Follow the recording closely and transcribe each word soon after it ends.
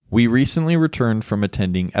We recently returned from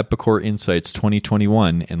attending Epicor Insights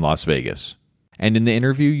 2021 in Las Vegas. And in the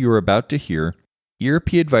interview you're about to hear,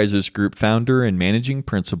 ERP Advisors Group founder and managing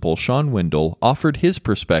principal Sean Windle offered his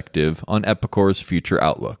perspective on Epicor's future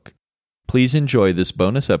outlook. Please enjoy this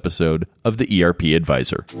bonus episode of the ERP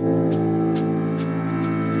Advisor.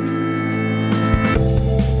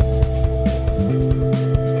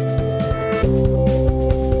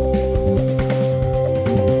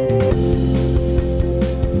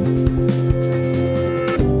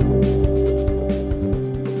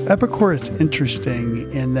 Epicor is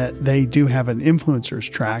interesting in that they do have an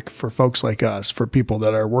influencers track for folks like us, for people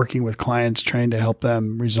that are working with clients, trying to help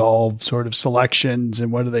them resolve sort of selections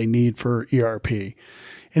and what do they need for ERP.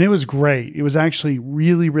 And it was great. It was actually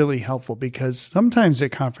really, really helpful because sometimes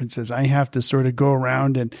at conferences, I have to sort of go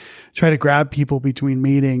around and try to grab people between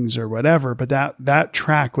meetings or whatever. But that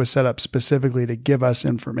track was set up specifically to give us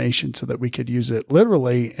information so that we could use it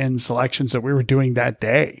literally in selections that we were doing that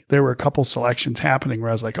day. There were a couple selections happening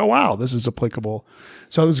where I was like, oh, wow, this is applicable.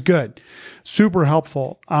 So it was good. Super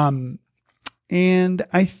helpful. And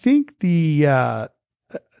I think the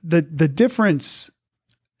difference,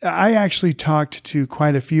 I actually talked to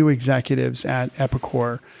quite a few executives at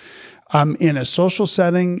Epicor in a social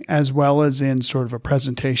setting as well as in sort of a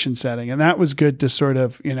presentation setting. And that was good to sort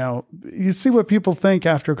of, you see what people think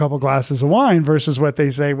after a couple glasses of wine versus what they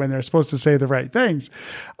say when they're supposed to say the right things,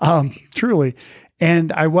 truly.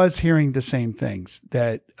 And I was hearing the same things,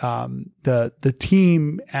 that the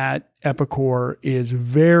team at Epicor is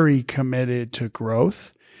very committed to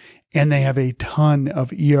growth. And they have a ton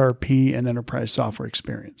of ERP and enterprise software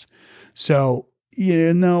experience. So,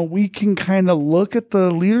 we can kind of look at the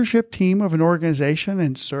leadership team of an organization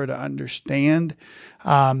and sort of understand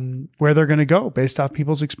where they're going to go based off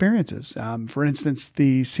people's experiences. For instance,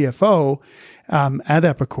 the CFO at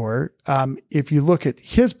Epicor, if you look at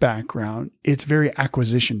his background, it's very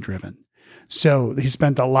acquisition driven. So he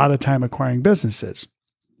spent a lot of time acquiring businesses.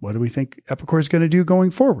 What do we think Epicor is going to do going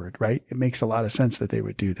forward, right? It makes a lot of sense that they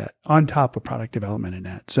would do that on top of product development and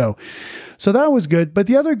that. So that was good. But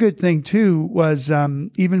the other good thing too was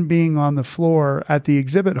even being on the floor at the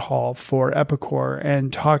exhibit hall for Epicor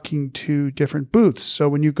and talking to different booths. So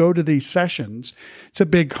when you go to these sessions, it's a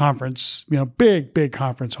big conference, big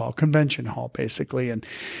conference hall, convention hall, basically. And,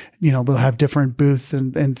 they'll have different booths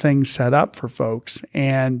and things set up for folks.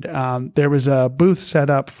 And there was a booth set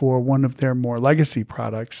up for one of their more legacy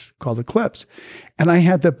products called Eclipse. And I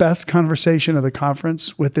had the best conversation of the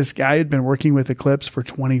conference with this guy who had been working with Eclipse for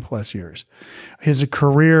 20 plus years. His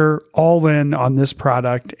career all in on this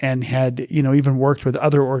product and had, even worked with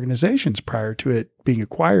other organizations prior to it being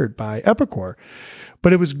acquired by Epicor.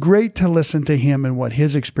 But it was great to listen to him and what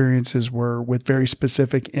his experiences were with very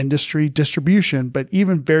specific industry distribution, but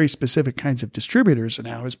even very specific kinds of distributors and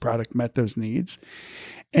how his product met those needs.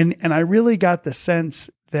 And I really got the sense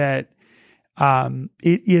that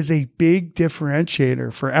it is a big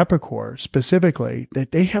differentiator for Epicor specifically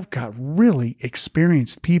that they have got really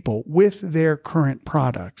experienced people with their current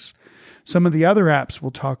products. Some of the other apps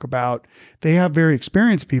we'll talk about, they have very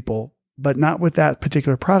experienced people, but not with that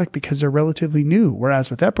particular product because they're relatively new.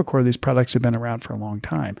 Whereas with Epicor, these products have been around for a long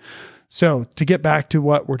time. So to get back to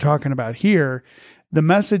what we're talking about here, the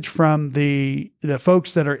message from the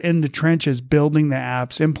folks that are in the trenches, building the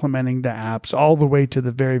apps, implementing the apps, all the way to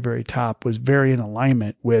the very, very top was very in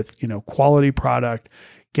alignment with, quality product,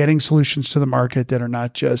 getting solutions to the market that are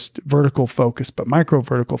not just vertical focused, but micro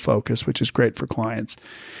vertical focused, which is great for clients.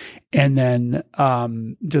 And then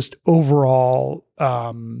just overall,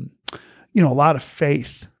 a lot of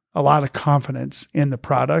faith, a lot of confidence in the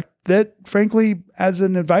product that, frankly, as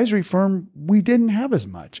an advisory firm, we didn't have as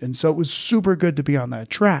much. And so it was super good to be on that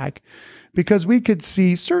track because we could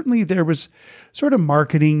see certainly there was sort of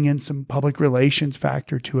marketing and some public relations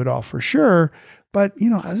factor to it all for sure. But,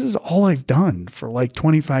 this is all I've done for like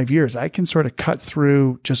 25 years. I can sort of cut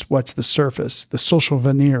through just what's the surface, the social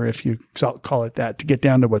veneer, if you call it that, to get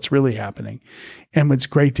down to what's really happening. And it's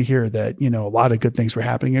great to hear that, a lot of good things were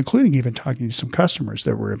happening, including even talking to some customers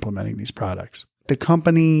that were implementing these products. The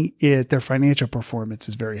company, their financial performance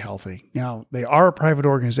is very healthy. Now, they are a private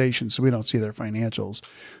organization, so we don't see their financials.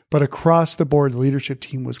 But across the board, the leadership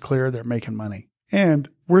team was clear they're making money. And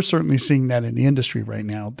we're certainly seeing that in the industry right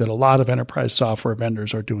now, that a lot of enterprise software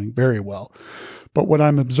vendors are doing very well. But what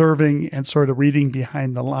I'm observing and sort of reading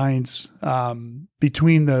behind the lines,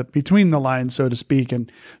 between the lines, so to speak,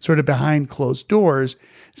 and sort of behind closed doors,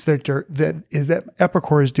 is that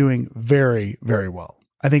Epicor is doing very, very well.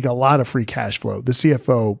 I think a lot of free cash flow. The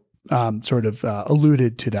CFO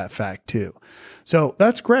alluded to that fact too. So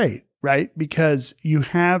that's great, right? Because you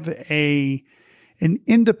have an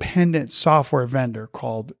independent software vendor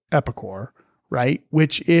called Epicor, right?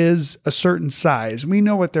 Which is a certain size. We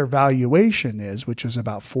know what their valuation is, which was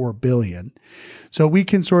about $4 billion. So we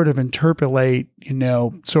can sort of interpolate,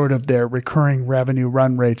 sort of their recurring revenue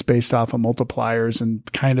run rates based off of multipliers and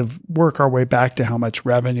kind of work our way back to how much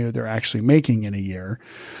revenue they're actually making in a year.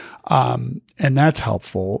 And that's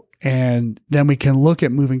helpful. And then we can look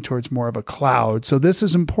at moving towards more of a cloud. So this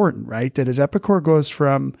is important, right? That as Epicor goes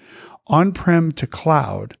from on-prem to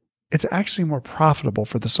cloud, it's actually more profitable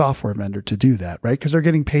for the software vendor to do that, right? Because they're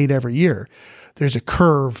getting paid every year. There's a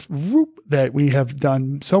curve that we have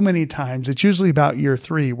done so many times. It's usually about year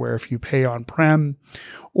 3, where if you pay on-prem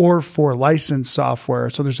or for licensed software,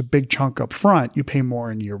 so there's a big chunk up front, you pay more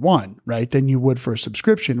in year 1, right? Than you would for a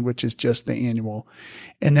subscription, which is just the annual.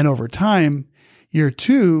 And then over time, year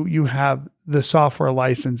 2, you have the software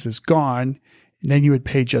license is gone, and then you would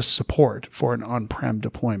pay just support for an on-prem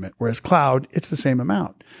deployment. Whereas cloud, it's the same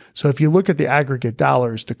amount. So if you look at the aggregate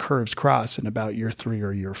dollars, the curves cross in about year 3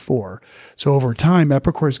 or year 4. So over time,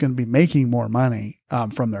 Epicor is going to be making more money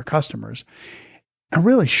from their customers. And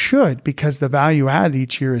really should, because the value add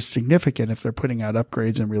each year is significant if they're putting out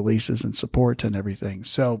upgrades and releases and support and everything.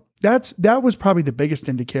 So that was probably the biggest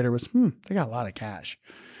indicator was, they got a lot of cash.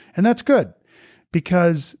 And that's good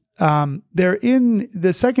because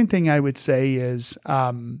the second thing I would say is,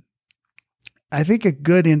 I think a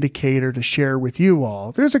good indicator to share with you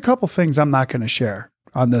all, there's a couple things I'm not going to share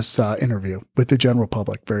on this interview with the general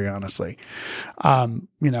public, very honestly.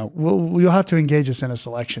 You'll have to engage us in a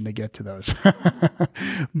selection to get to those.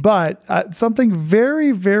 But something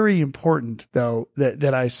very, very important, though,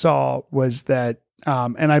 that I saw was that,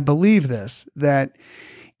 and I believe this, that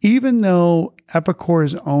even though Epicor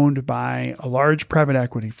is owned by a large private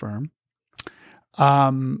equity firm,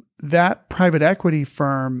 that private equity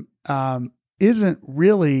firm isn't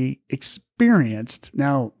really experienced.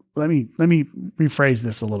 Now, let me rephrase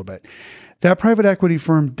this a little bit. That private equity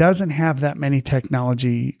firm doesn't have that many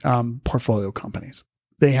technology portfolio companies.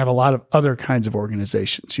 They have a lot of other kinds of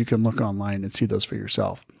organizations. You can look online and see those for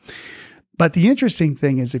yourself. But the interesting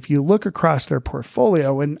thing is if you look across their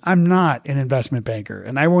portfolio, and I'm not an investment banker,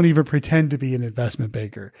 and I won't even pretend to be an investment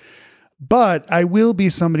banker, but I will be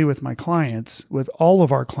somebody with my clients, with all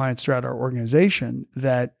of our clients throughout our organization,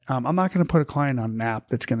 that I'm not going to put a client on an app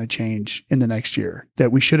that's going to change in the next year,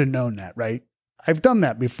 that we should have known that, right? I've done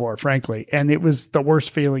that before, frankly, and it was the worst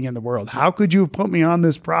feeling in the world. How could you have put me on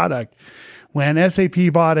this product when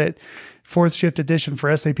SAP bought it, 4th shift edition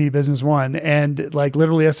for SAP Business One, and like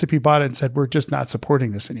literally SAP bought it and said, we're just not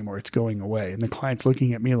supporting this anymore. It's going away. And the client's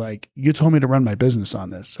looking at me like, you told me to run my business on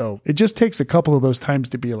this. So it just takes a couple of those times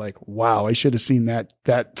to be like, wow, I should have seen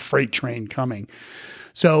that freight train coming.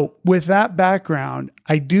 So with that background,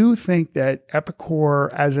 I do think that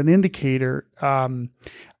Epicor as an indicator,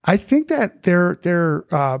 I think that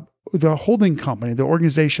the holding company, the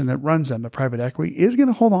organization that runs them, the private equity, is going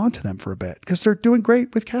to hold on to them for a bit because they're doing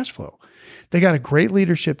great with cash flow. They got a great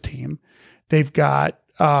leadership team. They've got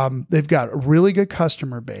a really good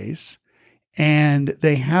customer base, and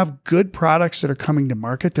they have good products that are coming to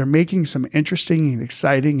market. They're making some interesting and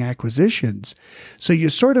exciting acquisitions. So you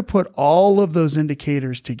sort of put all of those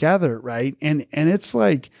indicators together, right? And it's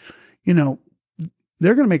like,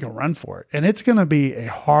 they're going to make a run for it, and it's going to be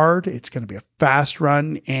it's going to be a fast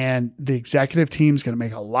run, and the executive team is going to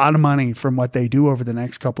make a lot of money from what they do over the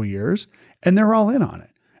next couple of years, and they're all in on it.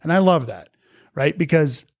 And I love that, right?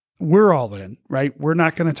 Because we're all in, right? We're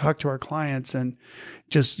not going to talk to our clients and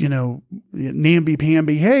just,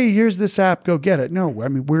 namby-pamby, hey, here's this app, go get it. No, I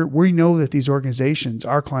mean, we know that these organizations,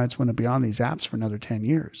 our clients want to be on these apps for another 10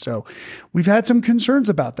 years. So we've had some concerns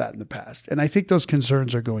about that in the past. And I think those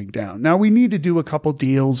concerns are going down. Now we need to do a couple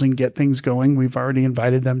deals and get things going. We've already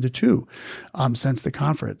invited them to 2 since the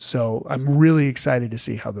conference. So I'm really excited to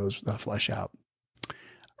see how those flesh out.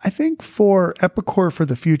 I think for Epicor for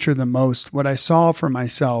the future the most, what I saw for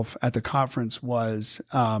myself at the conference was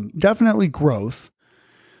definitely growth.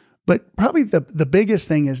 But probably the biggest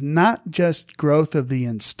thing is not just growth of the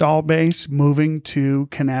install base moving to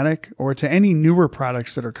Kinetic or to any newer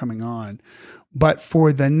products that are coming on, but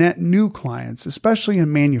for the net new clients, especially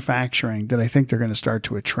in manufacturing, that I think they're going to start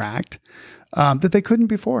to attract that they couldn't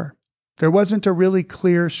before. There wasn't a really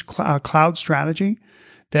clear cloud strategy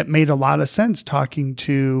that made a lot of sense talking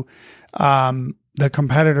to the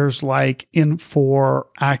competitors like Infor,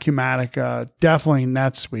 Acumatica, definitely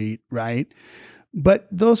NetSuite, right? But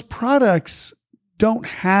those products don't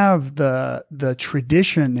have the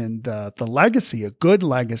tradition and the legacy, a good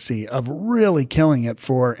legacy of really killing it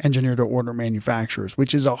for engineer to order manufacturers,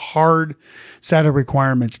 which is a hard set of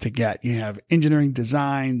requirements to get. You have engineering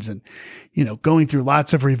designs and, going through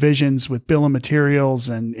lots of revisions with bill of materials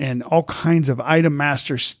and all kinds of item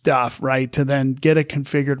master stuff, right? To then get a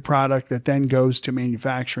configured product that then goes to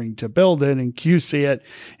manufacturing to build it and QC it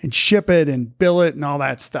and ship it and bill it and all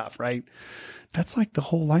that stuff, right? That's like the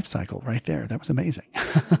whole life cycle right there. That was amazing.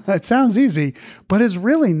 It sounds easy, but it's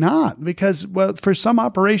really not, because, well, for some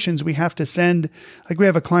operations, we have to send, like we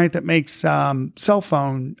have a client that makes cell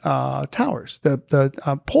phone towers,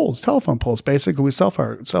 the poles, telephone poles, basically with cell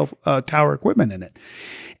tower equipment in it.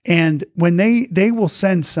 And when they will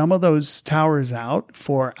send some of those towers out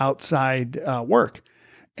for outside work.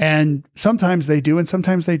 And sometimes they do and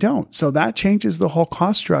sometimes they don't. So that changes the whole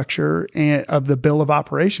cost structure of the bill of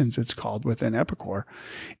operations, it's called, within Epicor.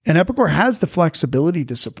 And Epicor has the flexibility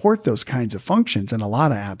to support those kinds of functions, and a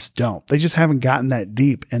lot of apps don't. They just haven't gotten that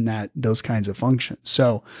deep in those kinds of functions.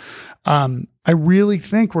 So I really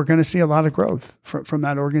think we're going to see a lot of growth from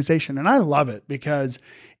that organization. And I love it, because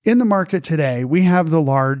in the market today, we have the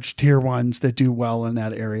large tier ones that do well in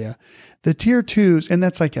that area. The tier twos, and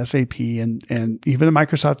that's like SAP and even the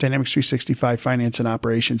Microsoft Dynamics 365 Finance and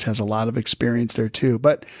Operations has a lot of experience there too.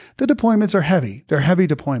 But the deployments are heavy. They're heavy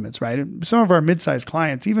deployments, right? And some of our mid-sized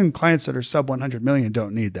clients, even clients that are sub 100 million,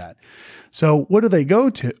 don't need that. So what do they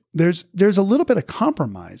go to? There's a little bit of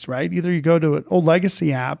compromise, right? Either you go to an old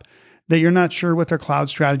legacy app that you're not sure what their cloud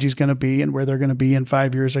strategy is going to be and where they're going to be in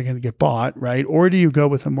 5 years, they're going to get bought, right? Or do you go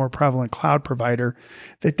with a more prevalent cloud provider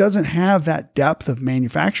that doesn't have that depth of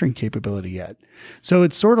manufacturing capability yet? So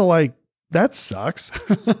it's sort of like, that sucks.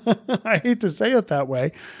 I hate to say it that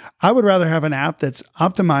way. I would rather have an app that's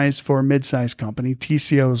optimized for a mid-sized company,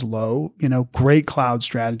 TCO is low, great cloud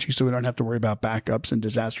strategy, so we don't have to worry about backups and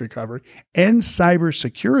disaster recovery and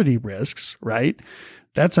cybersecurity risks, right?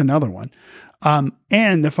 That's another one.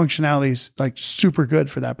 And the functionality is like super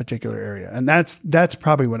good for that particular area. And that's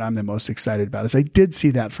probably what I'm the most excited about, is I did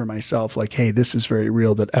see that for myself. Like, hey, this is very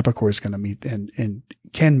real that Epicor is going to meet and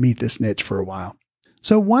can meet this niche for a while.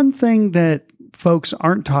 So one thing that folks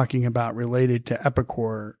aren't talking about related to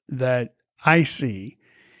Epicor that I see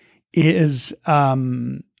is,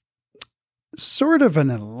 sort of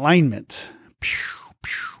an alignment.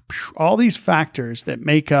 All these factors that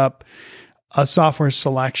make up a software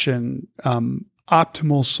selection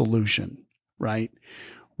optimal solution, right?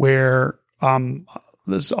 Where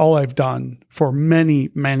this is all I've done for many,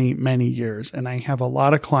 many, many years. And I have a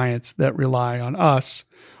lot of clients that rely on us,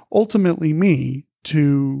 ultimately me,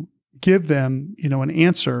 to give them, an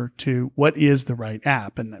answer to what is the right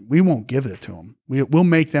app. And we won't give it to them. We'll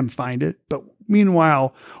make them find it. But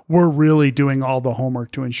meanwhile, we're really doing all the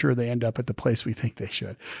homework to ensure they end up at the place we think they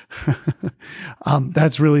should.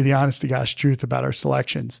 That's really the honest to gosh truth about our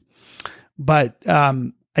selections. But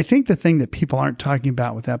I think the thing that people aren't talking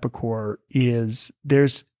about with Epicor is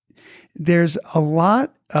there's a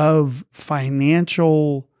lot of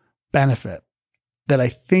financial benefit that I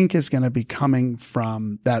think is going to be coming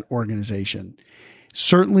from that organization.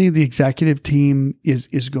 Certainly the executive team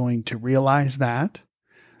is going to realize that,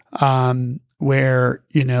 where,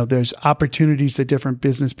 there's opportunities that different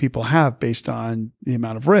business people have based on the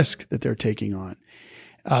amount of risk that they're taking on.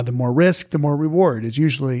 The more risk, the more reward is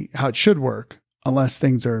usually how it should work, unless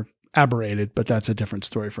things are aberrated, but that's a different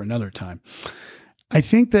story for another time. I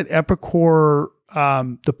think that Epicor,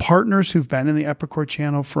 the partners who've been in the Epicor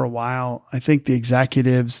channel for a while, I think the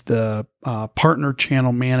executives, the partner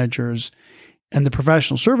channel managers, and the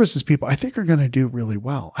professional services people, I think are going to do really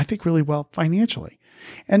well. I think really well financially.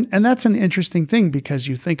 And that's an interesting thing, because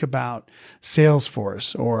you think about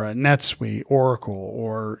Salesforce or a NetSuite, Oracle,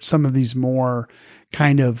 or some of these more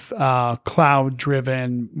kind of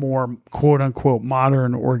cloud-driven, more quote-unquote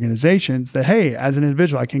modern organizations that, hey, as an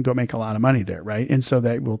individual, I can go make a lot of money there, right? And so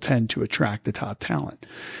that will tend to attract the top talent.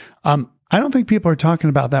 I don't think people are talking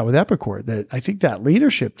about that with Epicor, that I think that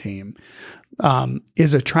leadership team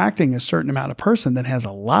is attracting a certain amount of person that has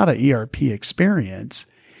a lot of ERP experience.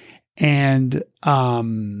 And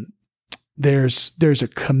there's a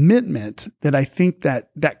commitment that I think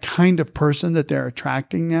that kind of person that they're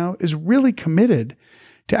attracting now is really committed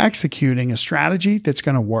to executing a strategy that's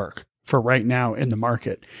going to work for right now in the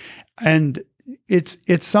market. And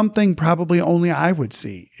it's something probably only I would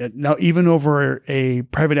see. Now, even over a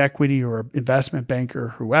private equity or investment banker,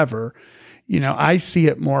 whoever, I see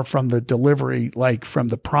it more from the delivery, like from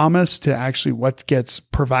the promise to actually what gets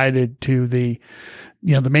provided to the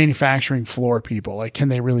manufacturing floor people. Like, can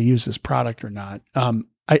they really use this product or not?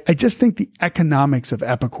 I just think the economics of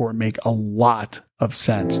Epicor make a lot of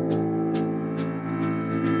sense.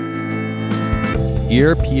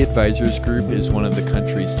 ERP Advisors Group is one of the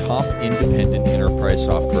country's top independent enterprise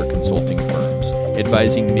software consulting firms,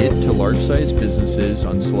 advising mid to large-sized businesses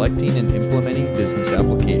on selecting and implementing business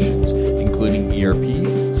applications, including ERP,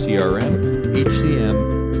 CRM,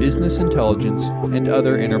 HCM, business intelligence, and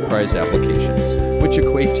other enterprise applications, which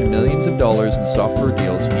equate to millions of dollars in software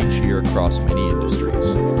deals each year across many industries.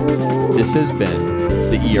 This has been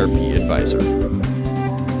the ERP Advisor.